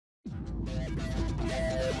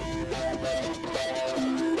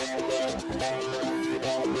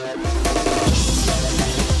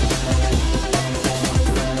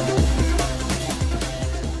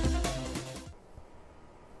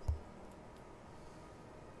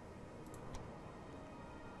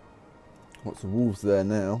Lots of wolves there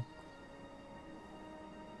now.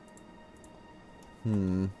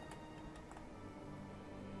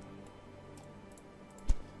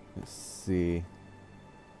 Let's see.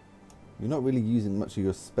 You're not really using much of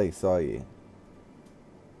your space, are you?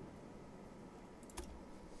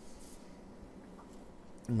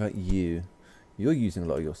 What about you? You're using a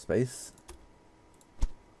lot of your space.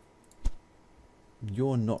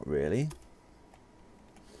 You're not really.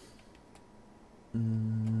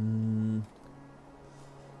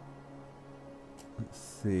 Let's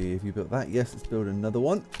see, if you built that, yes, let's build another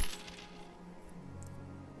one.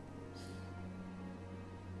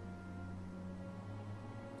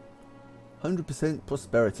 %,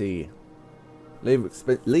 prosperity.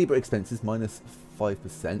 Labor expenses minus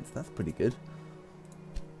 5%. That's pretty good.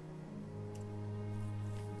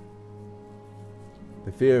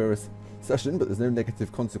 They fear a recession, but there's no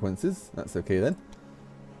negative consequences. That's okay then.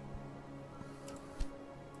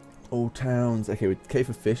 All towns. Okay, with K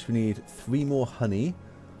for fish, we need 3 more honey.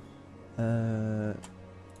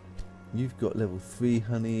 You've got level 3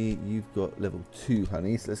 honey. You've got level 2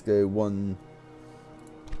 honey. So let's go 1.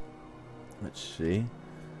 Let's see.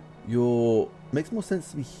 Your makes more sense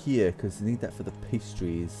to be here because you need that for the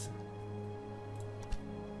pastries.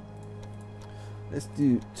 Let's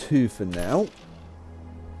do 2 for now.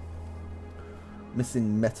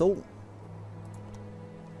 Missing metal.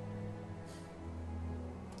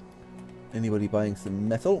 Anybody buying some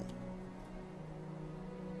metal?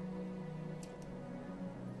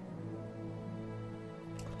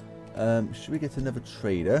 Should we get another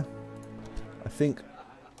trader? I think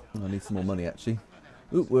I need some more money actually.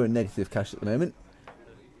 Ooh, we're in negative cash at the moment.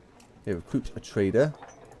 Okay, recruit a trader.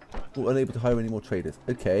 Ooh, unable to hire any more traders.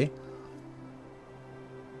 Okay.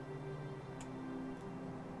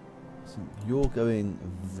 So you're going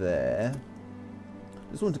there.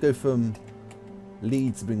 Just want to go from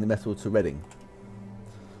Leeds to bring the metal to Reading.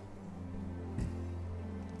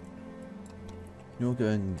 You're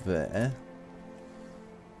going there.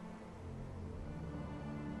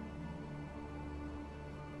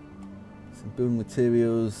 Some building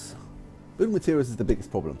materials. Building materials is the biggest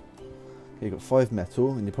problem. Okay, you've got 5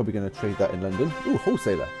 metal, and you're probably going to trade that in London. Ooh,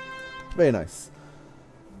 wholesaler. Very nice.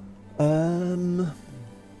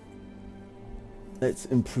 Let's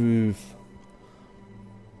improve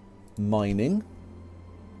mining.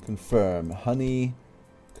 Confirm. Honey.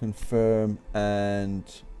 Confirm. And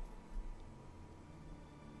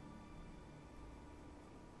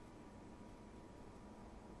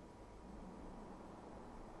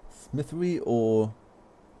smithery or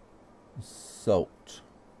salt.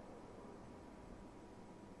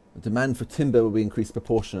 The demand for timber will be increased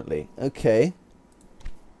proportionately. Okay.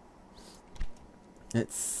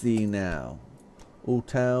 Let's see now. All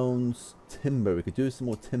towns, timber. We could do some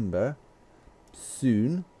more timber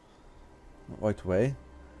soon. Not right away.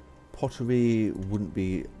 Pottery wouldn't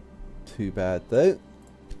be too bad though.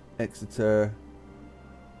 Exeter.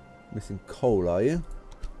 Missing coal, are you?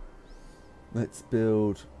 Let's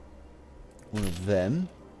build one of them.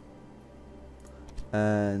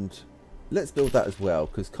 And let's build that as well,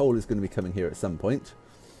 because coal is going to be coming here at some point.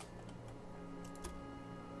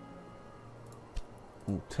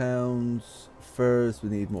 All towns. Furs, we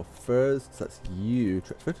need more furs. So that's you,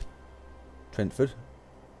 Trentford.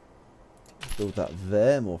 Build that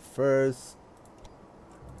there, more furs.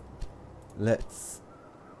 Let's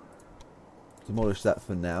demolish that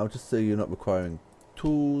for now, just so you're not requiring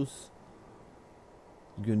tools.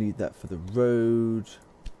 You're going to need that for the road.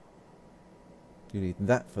 You need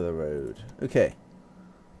that for the road. Okay.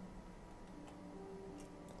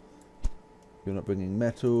 You're not bringing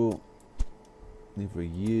metal. Neither are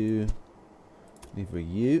you. Neither are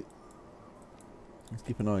you. Let's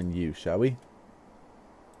keep an eye on you, shall we?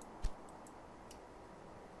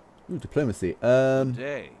 Ooh, diplomacy. Good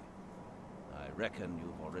day. I reckon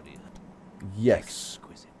you've already. Yes.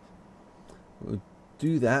 Exquisite. We'll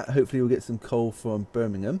do that. Hopefully we'll get some coal from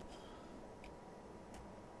Birmingham.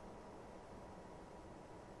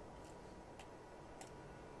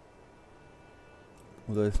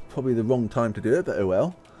 Although it's probably the wrong time to do it, but oh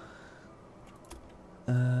well.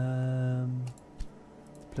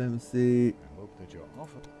 Diplomacy. I hope that your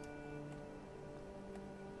offer.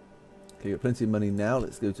 Okay, got plenty of money now.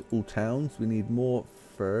 Let's go to all towns. We need more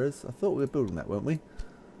furs. I thought we were building that, weren't we?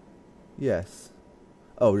 Yes.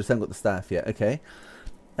 Oh, we just haven't got the staff yet. Okay.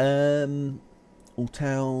 All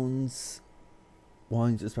towns.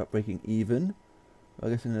 Wine's just about breaking even.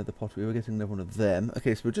 We're getting another pottery. We're getting another one of them.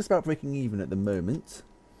 Okay, so we're just about breaking even at the moment.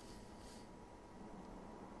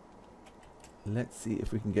 Let's see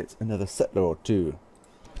if we can get another settler or two.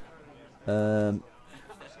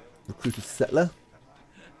 Recruit a settler.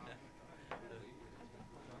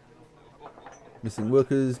 Missing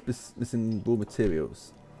workers, missing raw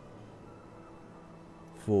materials.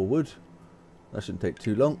 4 wood. That shouldn't take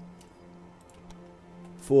too long.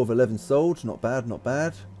 4 of 11 sold. Not bad, not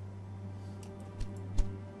bad.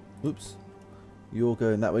 Oops. You're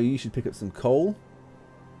going that way. You should pick up some coal.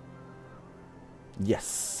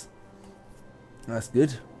 Yes. That's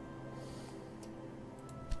good.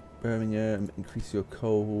 Birmingham, increase your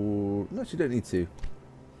coal. No, you don't need to.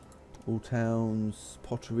 All towns,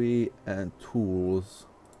 pottery and tools.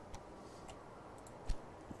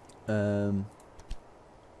 Upgrade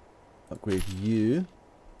you.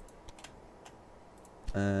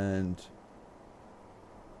 And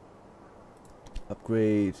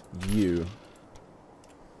upgrade you.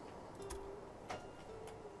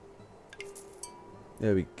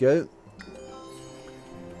 There we go.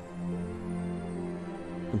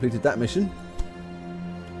 Completed that mission.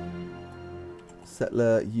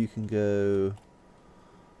 Settler, you can go.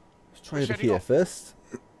 Let's try over here first.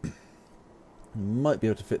 Might be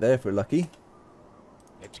able to fit there if we're lucky.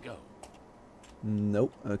 Let's go.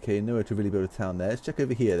 Nope. Okay, nowhere to really build a town there. Let's check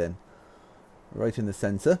over here then. Right in the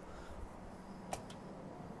centre.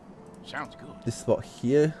 Sounds good. This spot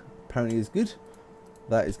here apparently is good.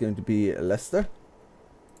 That is going to be Leicester.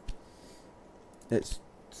 Let's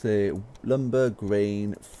say lumber,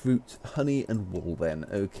 grain, fruit, honey and wool then.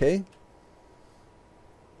 Okay.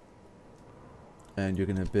 And you're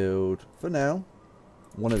going to build, for now,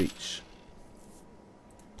 1 of each.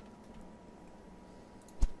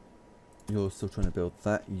 You're still trying to build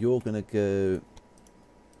that. You're going to go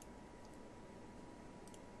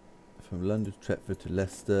from London to Tretford to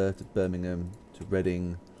Leicester to Birmingham to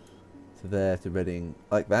Reading to there to Reading,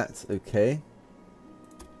 like that. Okay.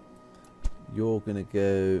 You're going to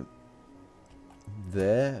go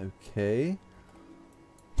there. Okay.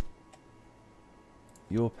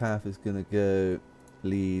 Your path is going to go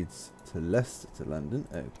Leeds to Leicester to London.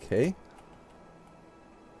 Okay.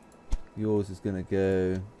 Yours is going to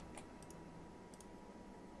go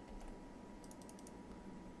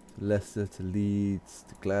Leicester to Leeds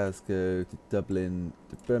to Glasgow to Dublin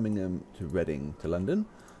to Birmingham to Reading to London.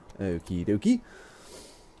 Okie dokie.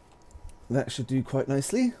 That should do quite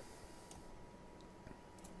nicely.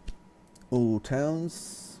 All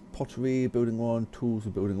towns, pottery, building 1, tools,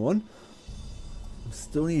 we're building 1. We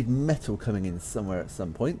still need metal coming in somewhere at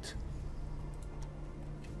some point.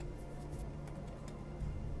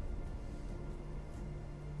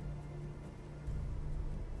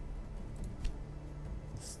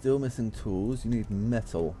 Still missing tools. You need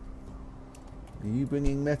metal. Are you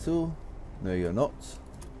bringing metal? No, you're not.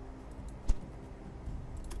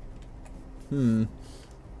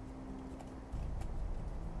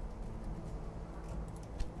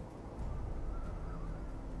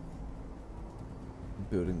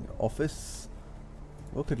 Building office.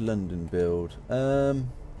 What could London build?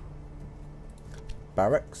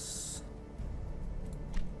 Barracks.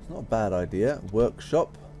 It's not a bad idea.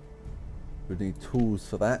 Workshop. We need tools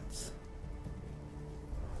for that.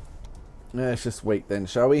 Let's just wait then,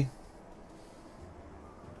 shall we?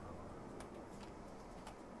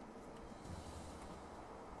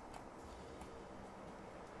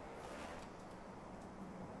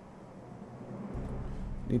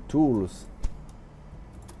 Need tools.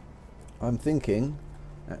 I'm thinking,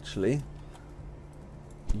 actually,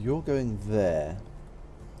 you're going there.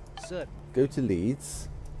 Sir. Go to Leeds.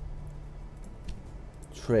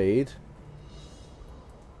 Trade.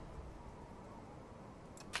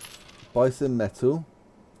 Buy some metal.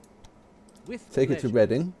 Take it to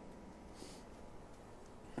Reading.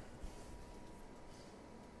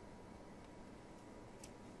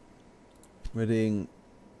 Reading.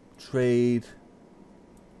 Trade.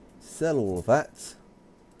 Sell all of that.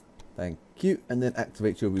 Thank you. And then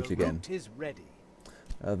activate your route again. Route is ready.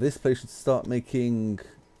 This place should start making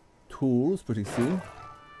tools pretty soon.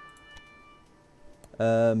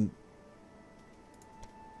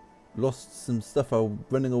 Lost some stuff while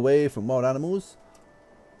running away from wild animals.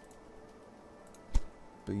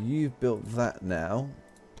 But you've built that now.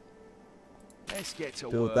 Let's get to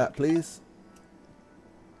Build work. that, please.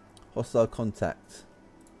 Hostile contact.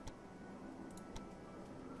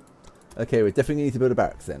 Okay, we definitely need to build a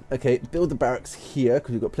barracks then. Okay, build the barracks here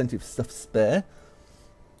because we've got plenty of stuff spare.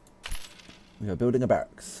 We are building a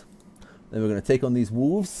barracks. Then we're going to take on these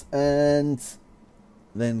wolves and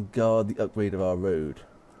then guard the upgrade of our road.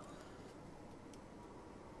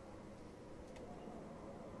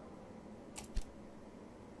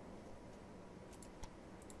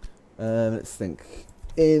 Let's think.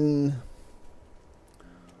 In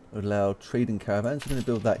allow trading caravans. We're going to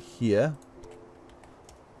build that here.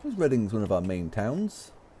 Because Reading's one of our main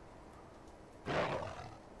towns.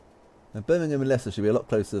 Now Birmingham and Leicester should be a lot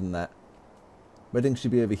closer than that. Reading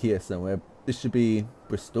should be over here somewhere. This should be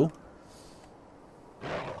Bristol.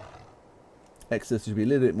 Exeter should be a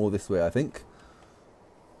little bit more this way, I think.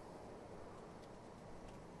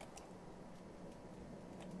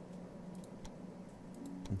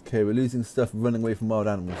 Okay, we're losing stuff running away from wild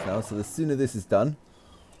animals now, so the sooner this is done,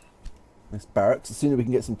 this barracks, the sooner we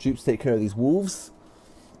can get some troops to take care of these wolves.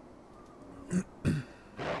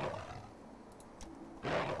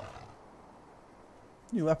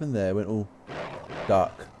 What happened there? It went all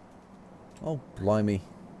dark. Oh, blimey.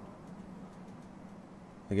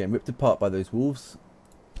 Again, ripped apart by those wolves.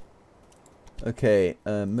 Okay,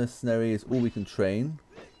 mercenary is all we can train.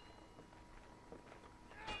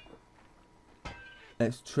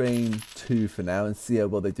 Let's train 2 for now and see how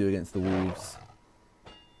well they do against the wolves.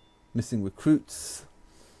 Missing recruits.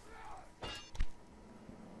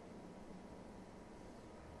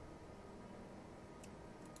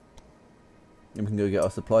 And we can go get our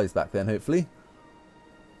supplies back then, hopefully.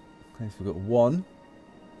 Okay, so we've got 1.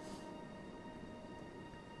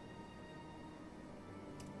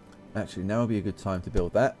 Actually, now would be a good time to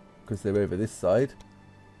build that, because they're over this side.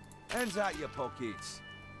 Hands out your pockets.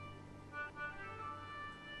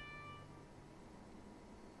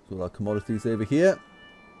 So all our commodities over here.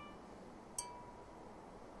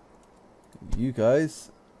 You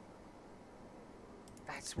guys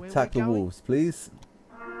attack the wolves, please.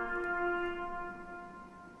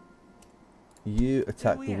 You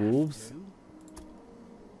attack the wolves.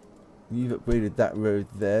 You've upgraded that road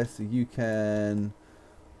there, so you can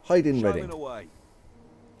hide in Reading.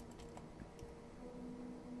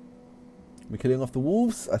 We're killing off the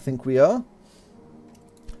wolves? I think we are.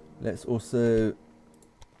 Let's also...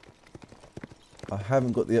 I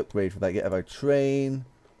haven't got the upgrade for that yet. Have I train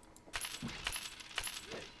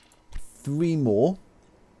 3 more?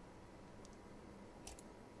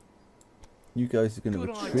 You guys are going to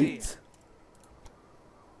retreat. Idea.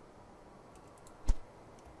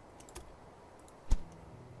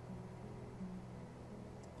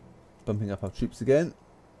 Bumping up our troops again.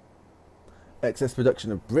 Excess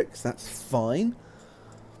production of bricks, that's fine.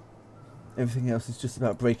 Everything else is just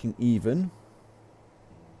about breaking even.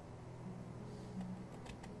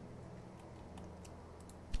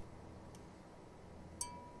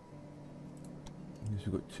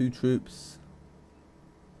 We've got 2 troops.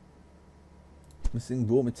 Missing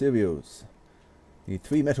raw materials. Need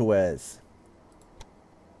 3 metalwares.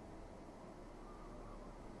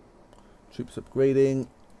 Troops upgrading.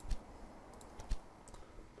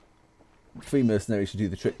 3 mercenaries should do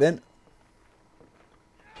the trick then.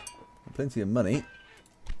 Plenty of money.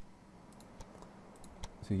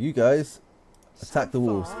 So you guys attack the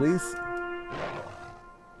wolves, please.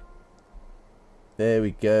 There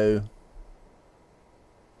we go.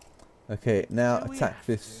 Okay, now attack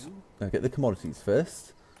this. Get the commodities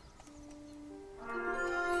first.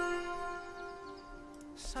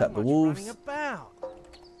 Attack the wolves.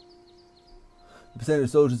 The percentage of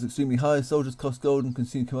soldiers is extremely high. Soldiers cost gold and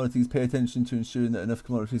consume commodities. Pay attention to ensuring that enough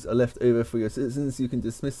commodities are left over for your citizens. You can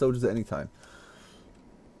dismiss soldiers at any time.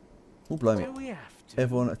 Oh, blimey.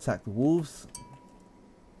 Everyone attack the wolves.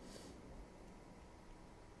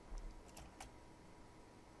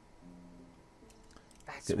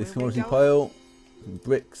 Get this commodity pile. Some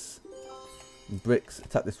bricks. And bricks.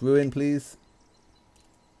 Attack this ruin, please.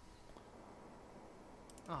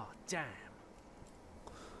 Oh, damn.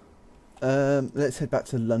 Let's head back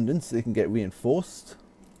to London so they can get reinforced.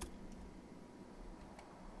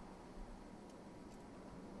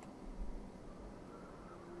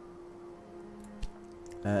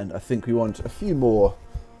 And I think we want a few more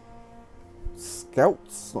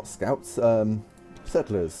scouts, not scouts,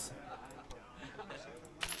 settlers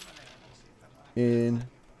in,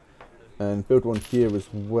 and build one here as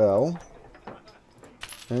well,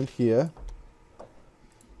 and here.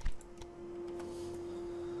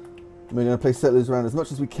 We're going to place settlers around as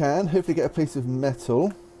much as we can. Hopefully get a place of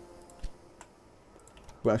metal.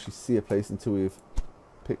 We'll actually see a place until we've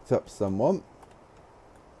picked up someone.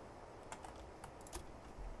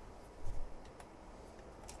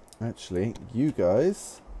 Actually, you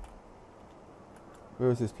guys...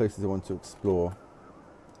 Where is this places I want to explore?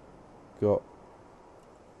 Got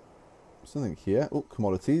something here. Oh,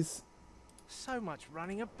 commodities. So much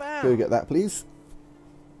running about. Go get that, please.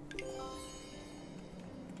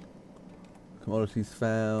 Commodities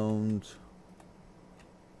found.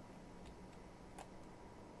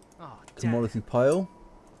 Oh, Commodity pile.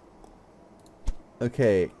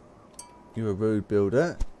 Okay. You're a road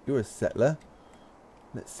builder. You're a settler.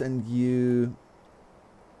 Let's send you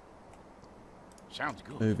Sounds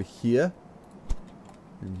good. over here.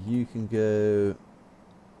 And you can go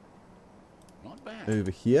Not bad.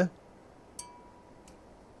 over here.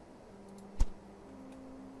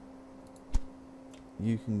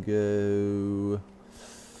 You can go,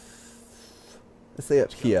 let's say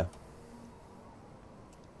up here.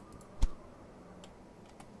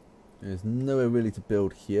 There's nowhere really to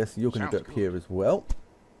build here, so you're going to go Sounds up here as well.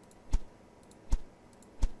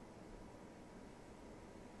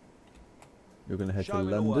 You're going to head to Show me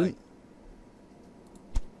the London. way.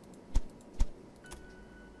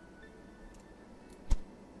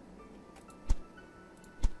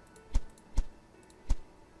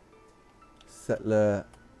 Settler,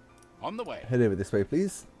 On the way. head over this way,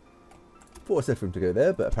 please. Thought I said for him to go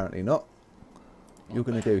there, but apparently not. You're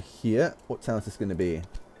going to go here. What town is this going to be?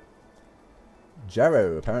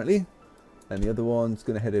 Jarrow, apparently. And the other one's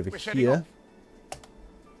going to head over We're setting here. off.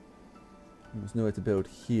 There's nowhere to build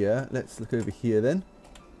here. Let's look over here then.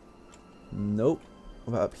 Nope.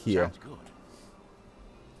 What about up here? Sounds good.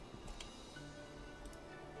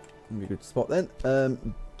 Be a good spot then.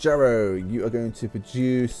 Jarrow, you are going to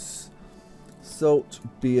produce salt,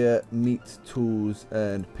 beer, meat, tools,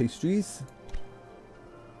 and pastries.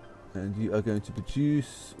 And you are going to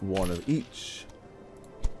produce one of each.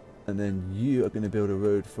 And then you are going to build a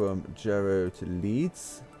road from Jarrow to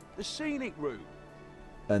Leeds. The scenic route.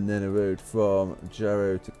 And then a road from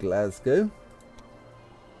Jarrow to Glasgow. And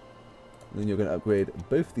then you're going to upgrade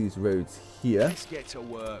both these roads here. Let's get to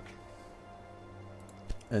work.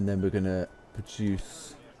 And then we're going to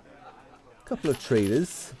produce a couple of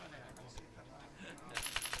traders.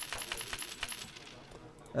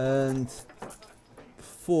 And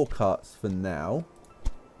 4 carts for now.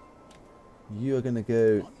 You are going to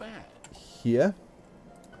go Not bad. here.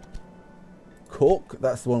 Cork,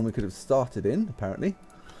 that's the one we could have started in, apparently.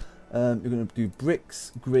 You're going to do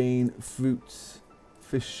bricks, grain, fruits,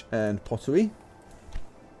 fish, and pottery.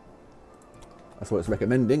 That's what it's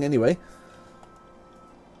recommending, anyway.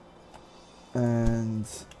 And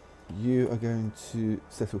you are going to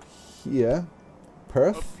settle here,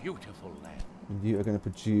 Perth. A beautiful land. And you are going to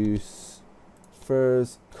produce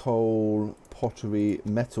furs, coal, pottery,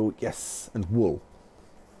 metal, yes, and wool.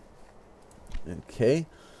 Okay,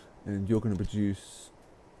 and you're going to produce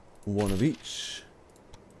one of each.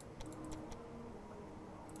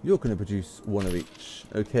 You're going to produce one of each.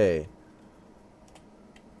 Okay.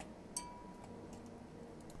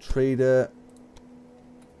 Trader,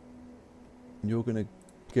 you're going to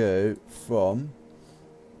go from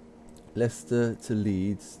Leicester to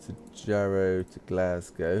Leeds to Jarrow to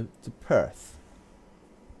Glasgow to Perth.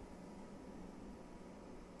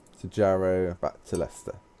 To Jarrow, back to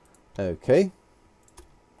Leicester. Okay.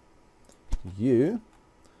 You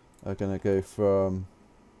are going to go from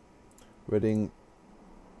Reading.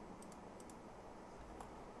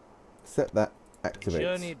 Set that, activate.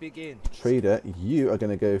 Journey begins. Trader, you are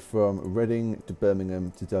going to go from Reading to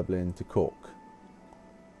Birmingham to Dublin to Cork.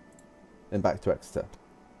 Then back to Exeter.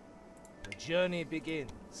 The journey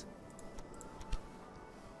begins.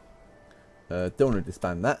 Don't want to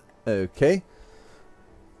disband that. Okay.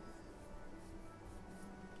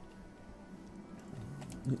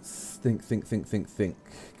 Let's think.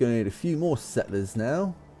 Gonna need a few more settlers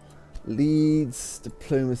now. Leeds,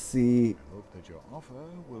 diplomacy, Hope that your offer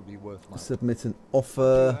will be worth my submit an What do you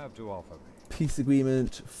offer, have to offer me? peace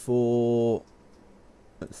agreement for,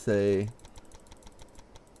 let's say,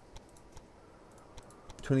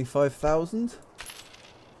 25,000.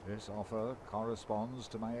 This offer corresponds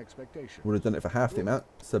to my expectations. Would have done it for half the amount.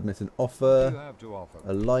 Submit an What do you offer, have to offer me?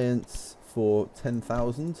 alliance for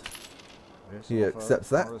 10,000. This he offer accepts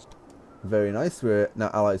that. Very nice. We're now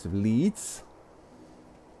allies of Leeds.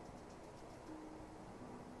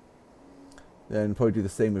 Then probably do the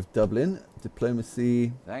same with Dublin.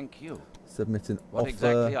 Diplomacy. Thank you. Submit an What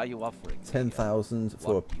exactly offer. are you offering? me? 10,000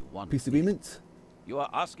 for What do you a want peace me? agreement. You are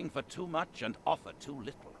asking for too much and offer too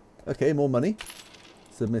little. Okay, more money.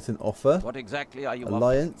 Submit an offer. What exactly are you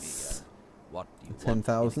Alliance. offering me? What do you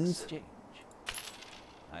 10,000. want in exchange?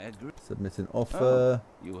 I agree. Submit an offer.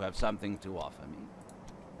 You have something to offer me.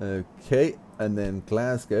 Okay, and then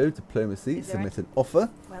Glasgow diplomacy. Is there Submit an offer.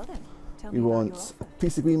 Well then, tell We me about your want a offer.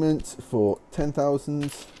 peace agreement for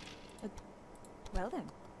 10,000. Well then,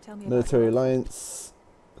 tell me Military about your offer. alliance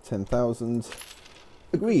 10,000.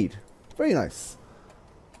 Agreed. Very nice.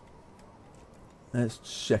 Let's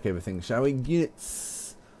check everything, shall we?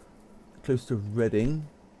 Units close to Reading.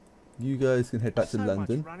 You guys can head back to so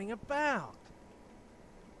London. much running about.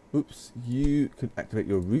 Oops, you can activate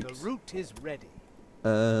your route. The route is ready.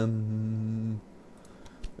 Let's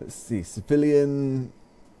see, civilian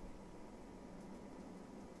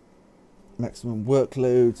maximum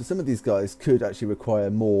workload. So some of these guys could actually require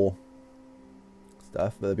more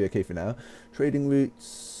stuff, but they'll be okay for now. Trading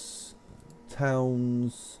routes,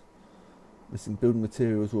 towns, missing building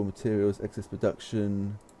materials, raw materials, excess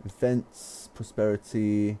production, events,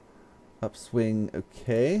 prosperity, upswing,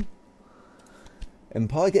 okay.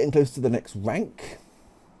 Empire getting close to the next rank.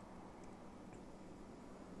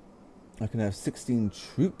 I can have 16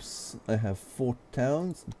 troops. I have 4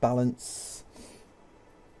 towns. Balance.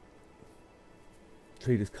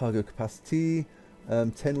 Traders cargo capacity.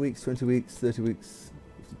 10 weeks, 20 weeks, 30 weeks,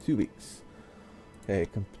 52 weeks. Okay,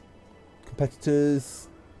 competitors.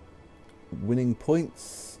 Winning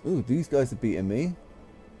points. Ooh, these guys are beating me.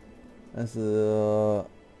 As you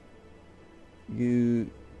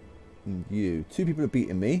and you. 2 people are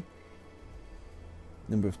beating me.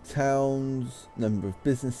 Number of towns, number of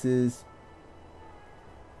businesses.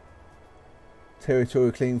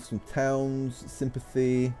 Territorial claims from towns,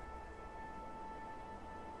 sympathy.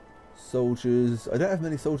 Soldiers. I don't have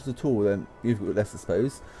many soldiers at all, then you've got less, I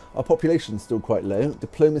suppose. Our population's still quite low.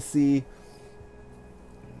 Diplomacy.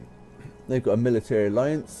 They've got a military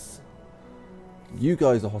alliance. You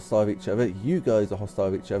guys are hostile of each other. You guys are hostile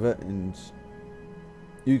of each other. And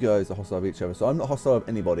you guys are hostile of each other. So I'm not hostile of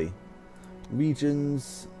anybody.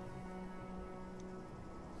 Regions.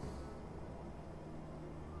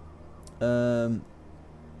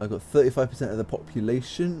 I've got 35% of the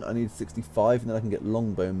population. I need 65 and then I can get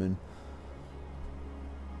longbowmen.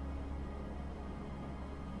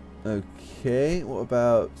 Okay, what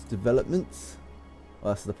about development?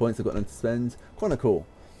 Well, that's the points I've got none to spend. Quite cool.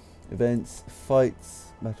 Events,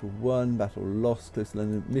 fights, battle won, battle lost, close to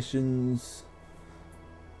London missions.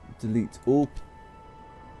 Delete all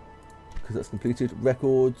because that's completed.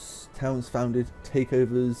 Records, towns founded,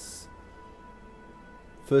 takeovers.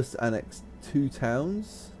 First annex 2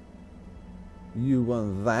 towns. You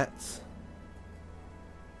won that.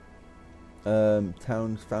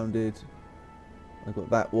 Towns founded. I got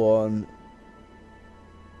that one.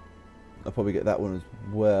 I'll probably get that one as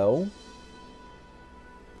well.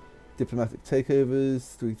 Diplomatic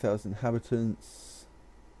takeovers, 3,000 inhabitants.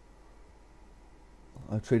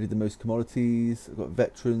 I've traded the most commodities. I've got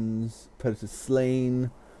veterans, predators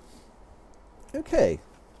slain. Okay.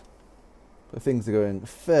 But things are going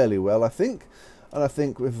fairly well, I think. And I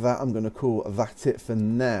think with that, I'm going to call that it for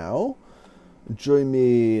now. Join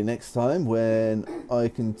me next time when I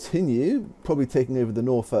continue, probably taking over the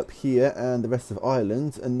north up here and the rest of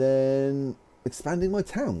Ireland, and then expanding my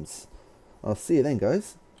towns. I'll see you then,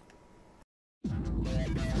 guys.